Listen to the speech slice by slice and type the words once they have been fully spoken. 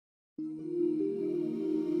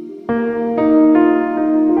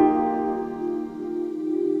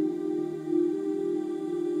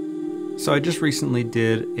So I just recently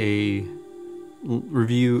did a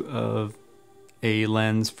review of a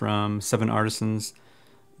lens from 7 Artisans,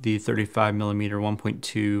 the 35mm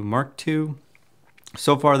 1.2 Mark II.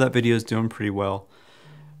 So far that video is doing pretty well,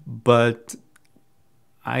 but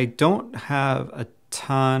I don't have a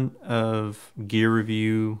ton of gear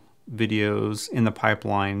review videos in the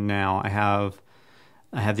pipeline now. I have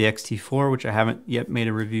the X-T4, which I haven't yet made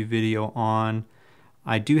a review video on.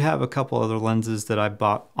 I do have a couple other lenses that I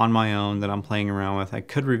bought on my own that I'm playing around with. I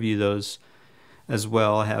could review those as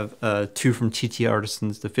well. I have two from TT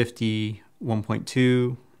Artisans, the 50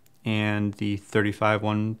 1.2 and the 35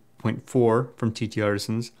 1.4 from TT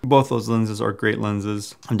Artisans. Both those lenses are great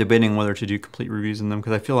lenses. I'm debating whether to do complete reviews in them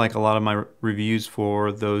because I feel like a lot of my reviews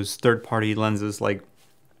for those third-party lenses like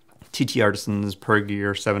TT Artisans, Per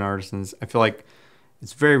Gear, 7 Artisans, I feel like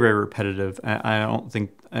it's very, very repetitive. I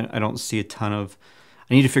don't see a ton of.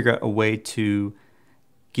 I need to figure out a way to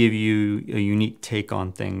give you a unique take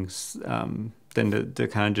on things than to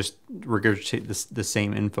kind of just regurgitate the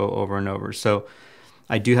same info over and over. So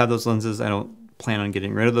I do have those lenses. I don't plan on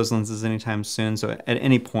getting rid of those lenses anytime soon. So at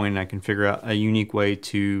any point I can figure out a unique way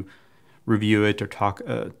to review it or talk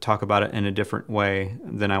about it in a different way,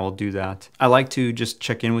 then I will do that. I like to just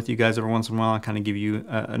check in with you guys every once in a while and kind of give you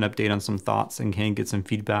an update on some thoughts and can get some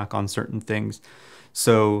feedback on certain things.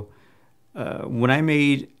 So when I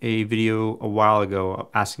made a video a while ago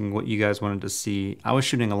asking what you guys wanted to see, I was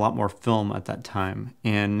shooting a lot more film at that time,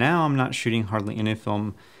 and now I'm not shooting hardly any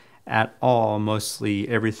film at all. Mostly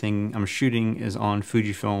everything I'm shooting is on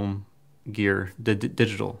Fujifilm gear,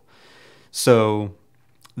 digital. So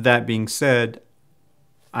that being said,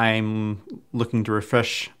 I'm looking to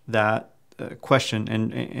refresh that question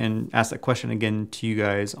and ask that question again to you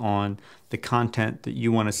guys on the content that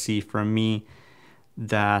you want to see from me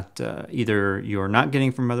that either you're not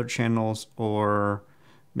getting from other channels, or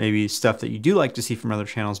maybe stuff that you do like to see from other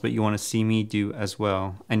channels but you want to see me do as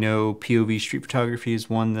well. I know POV street photography is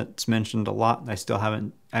one that's mentioned a lot. I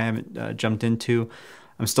haven't jumped into.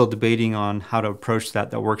 I'm still debating on how to approach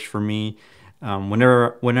that works for me.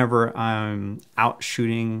 Whenever I'm out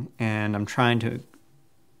shooting and I'm trying to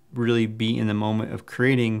really be in the moment of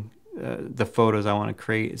creating the photos I want to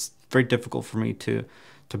create, it's very difficult for me to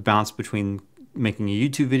bounce between making a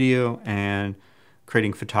YouTube video and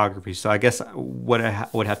creating photography. So I guess what I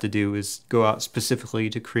would have to do is go out specifically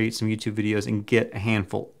to create some YouTube videos and get a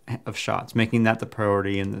handful of shots, making that the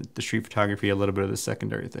priority and the street photography a little bit of the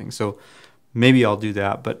secondary thing. So maybe I'll do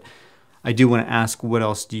that, but I do want to ask, what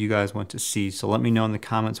else do you guys want to see? So let me know in the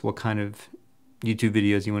comments what kind of YouTube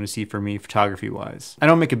videos you want to see from me photography wise. I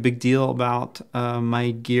don't make a big deal about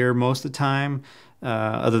my gear most of the time,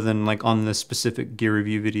 other than like on the specific gear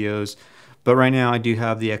review videos. But right now I do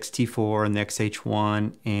have the X-T4 and the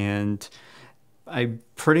X-H1, and I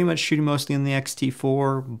pretty much shooting mostly in the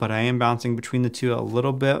X-T4, but I am bouncing between the two a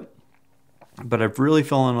little bit. But I've really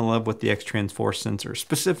fallen in love with the X-Trans4 sensor,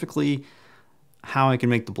 specifically how I can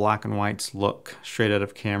make the black and whites look straight out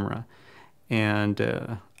of camera. And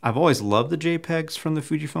I've always loved the JPEGs from the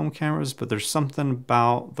Fujifilm cameras, but there's something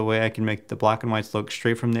about the way I can make the black and whites look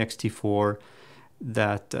straight from the X-T4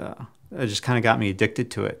 that it just kind of got me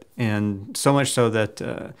addicted to it. And so much so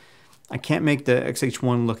that I can't make the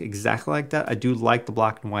X-H1 look exactly like that. I do like the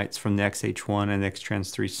black and whites from the X-H1 and the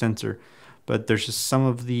X-Trans3 sensor, but there's just some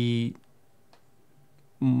of the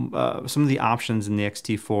options in the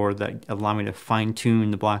X-T4 that allow me to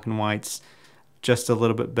fine-tune the black and whites just a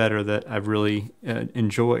little bit better that I've really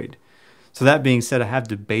enjoyed. So that being said, I have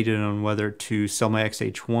debated on whether to sell my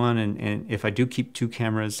X-H1 and if I do keep two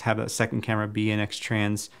cameras, have that second camera be an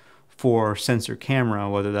X-Trans4 sensor camera,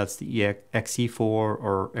 whether that's the X-E4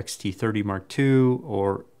 or X-T30 Mark II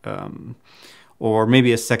or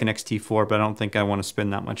maybe a second X-T4, but I don't think I want to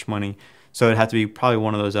spend that much money. So it'd have to be probably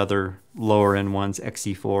one of those other lower end ones,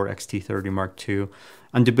 X-E4, X-T30 Mark II.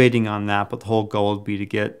 I'm debating on that, but the whole goal would be to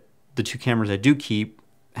get the two cameras I do keep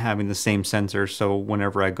having the same sensor, so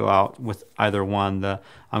whenever I go out with either one,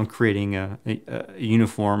 I'm creating a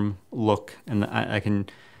uniform look, and I can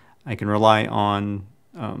rely on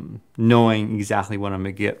knowing exactly what I'm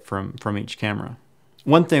gonna get from each camera.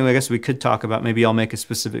 One thing I guess we could talk about, maybe I'll make a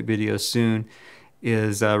specific video soon,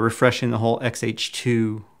 is refreshing the whole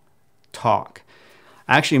XH2 talk.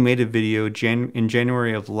 I actually made a video in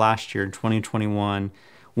January of last year, in 2021,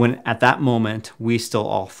 when at that moment we still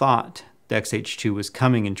all thought the XH2 was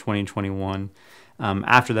coming in 2021.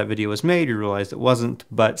 After that video was made, you realized it wasn't,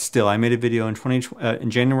 but still, I made a video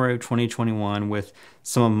in January of 2021 with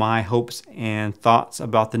some of my hopes and thoughts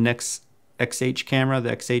about the next XH camera,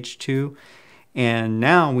 the XH2. And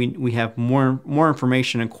now we have more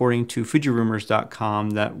information according to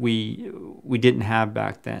FujiRumors.com that we didn't have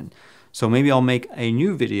back then. So maybe I'll make a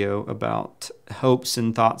new video about hopes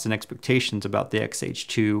and thoughts and expectations about the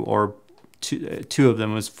XH2, or two of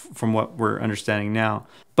them was from what we're understanding now.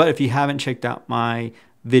 But if you haven't checked out my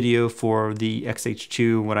video for the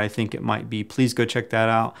XH2, what I think it might be, please go check that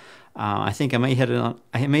out. I think I may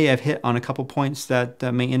have hit on a couple points that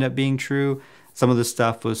may end up being true. Some of the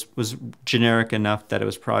stuff was generic enough that it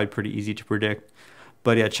was probably pretty easy to predict.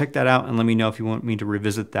 But yeah, check that out and let me know if you want me to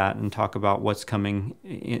revisit that and talk about what's coming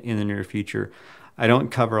in the near future. I don't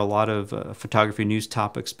cover a lot of photography news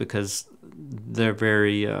topics because they're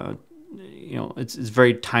very, it's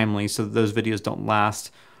very timely. So those videos don't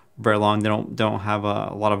last very long. They don't have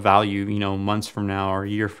a lot of value, months from now or a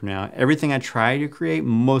year from now. Everything I try to create,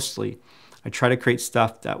 mostly, I try to create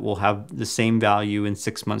stuff that will have the same value in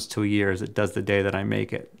 6 months to a year as it does the day that I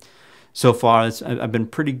make it. So far, I've been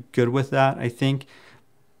pretty good with that, I think.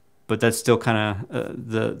 But that's still kind of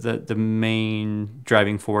the main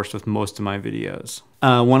driving force with most of my videos.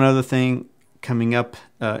 One other thing coming up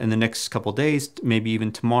in the next couple days, maybe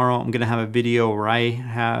even tomorrow, I'm going to have a video where I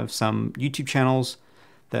have some YouTube channels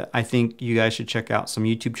that I think you guys should check out, some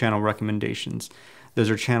YouTube channel recommendations. Those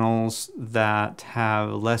are channels that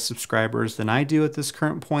have less subscribers than I do at this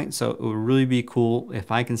current point, so it would really be cool if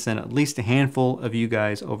I can send at least a handful of you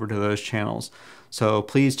guys over to those channels. So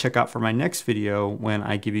please check out for my next video when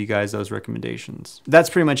I give you guys those recommendations. That's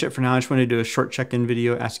pretty much it for now. I just wanted to do a short check-in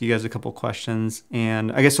video, ask you guys a couple questions.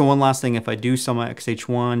 And I guess one last thing, if I do sell my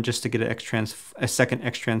XH1 just to get a second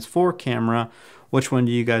X-Trans 4 camera, which one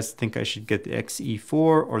do you guys think I should get, the X-E4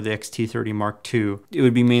 or the X-T30 Mark II? It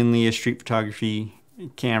would be mainly a street photography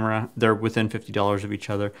camera. They're within $50 of each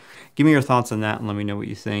other. Give me your thoughts on that and let me know what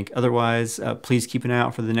you think. Otherwise, please keep an eye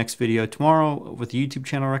out for the next video tomorrow with YouTube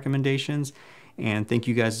channel recommendations. And thank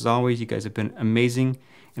you guys as always. You guys have been amazing,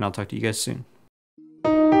 and I'll talk to you guys soon.